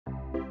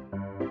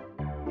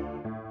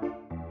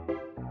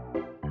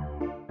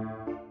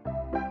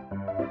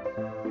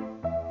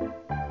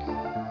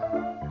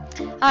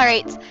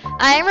Alright,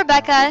 I am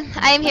Rebecca.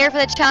 I am here for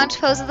the challenge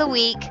pose of the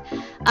week.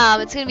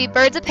 It's going to be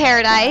Birds of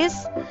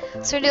Paradise. So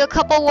we're going to do a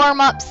couple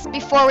warm-ups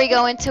before we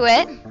go into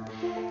it.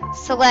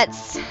 So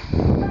let's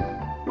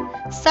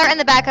start in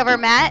the back of our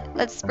mat.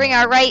 Let's bring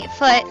our right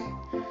foot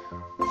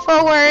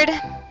forward.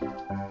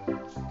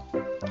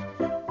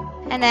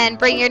 And then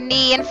bring your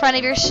knee in front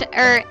of your,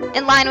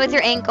 in line with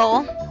your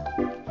ankle.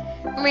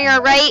 Bring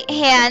our right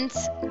hand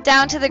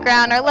down to the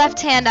ground, our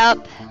left hand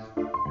up.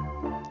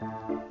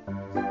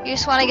 You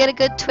just want to get a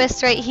good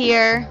twist right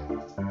here.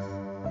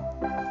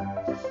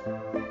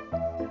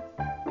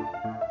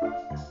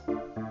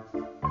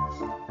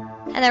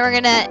 And then we're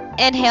going to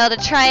inhale to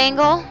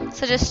triangle.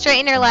 So just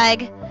straighten your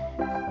leg.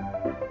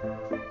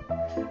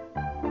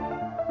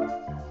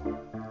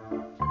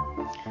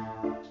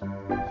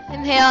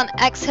 Inhale and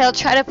exhale.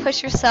 Try to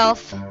push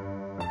yourself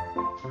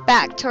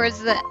back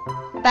towards the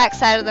back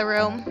side of the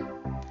room.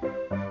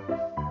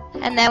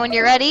 And then when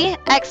you're ready,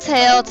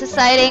 exhale to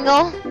side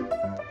angle.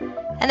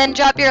 And then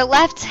drop your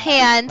left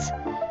hand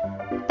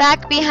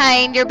back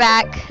behind your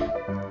back,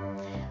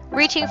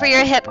 reaching for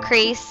your hip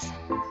crease.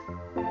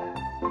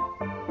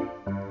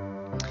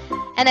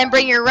 And then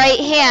bring your right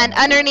hand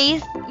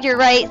underneath your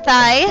right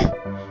thigh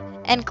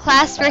and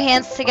clasp your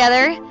hands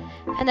together.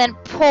 And then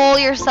pull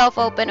yourself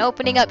open,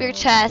 opening up your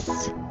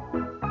chest.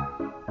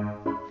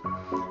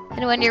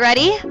 And when you're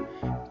ready,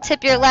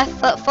 tip your left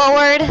foot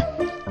forward.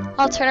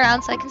 I'll turn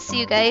around so I can see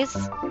you guys.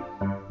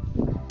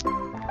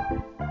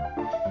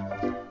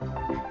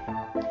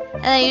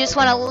 And then you just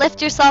want to lift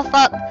yourself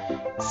up,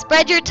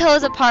 spread your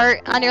toes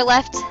apart on your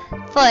left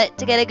foot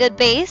to get a good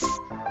base.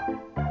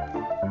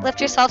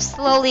 Lift yourself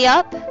slowly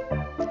up.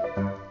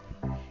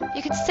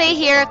 You can stay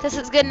here if this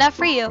is good enough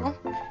for you.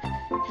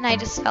 And I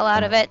just fell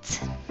out of it.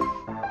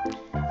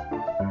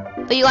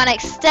 But you want to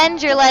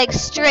extend your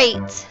legs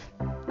straight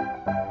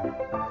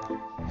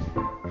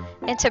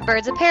into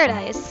Birds of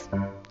Paradise.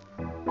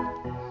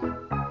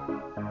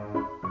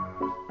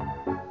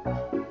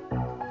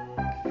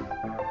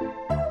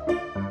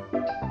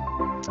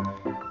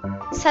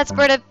 So that's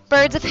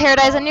Birds of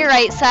Paradise on your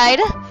right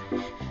side.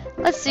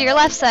 Let's do your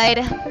left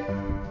side.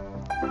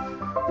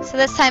 So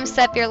this time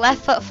step your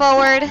left foot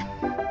forward.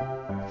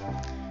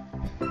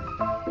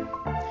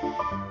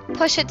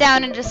 Push it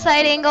down into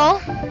side angle.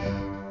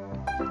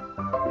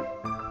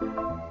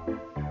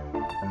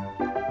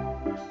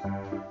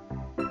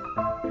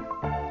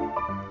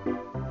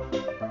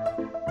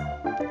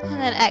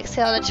 And then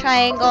exhale to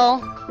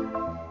triangle.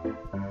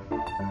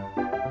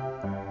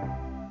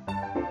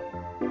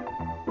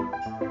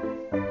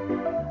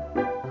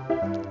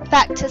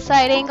 Back to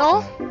side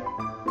angle.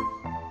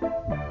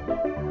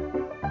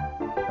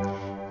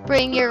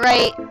 Bring your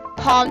right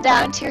palm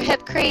down to your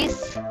hip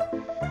crease.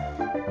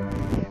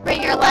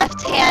 Bring your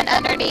left hand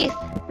underneath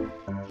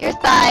your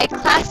thigh.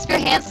 Clasp your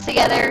hands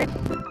together.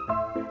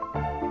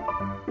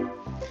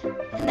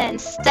 And then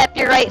step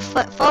your right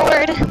foot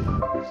forward.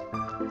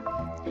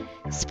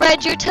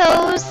 Spread your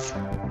toes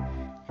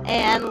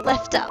and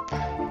lift up,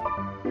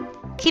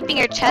 keeping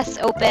your chest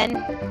open.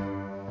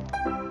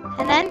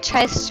 And then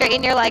try to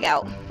straighten your leg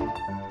out.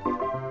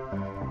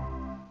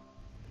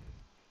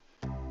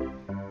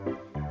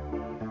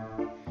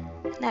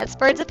 That's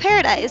Birds of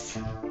Paradise.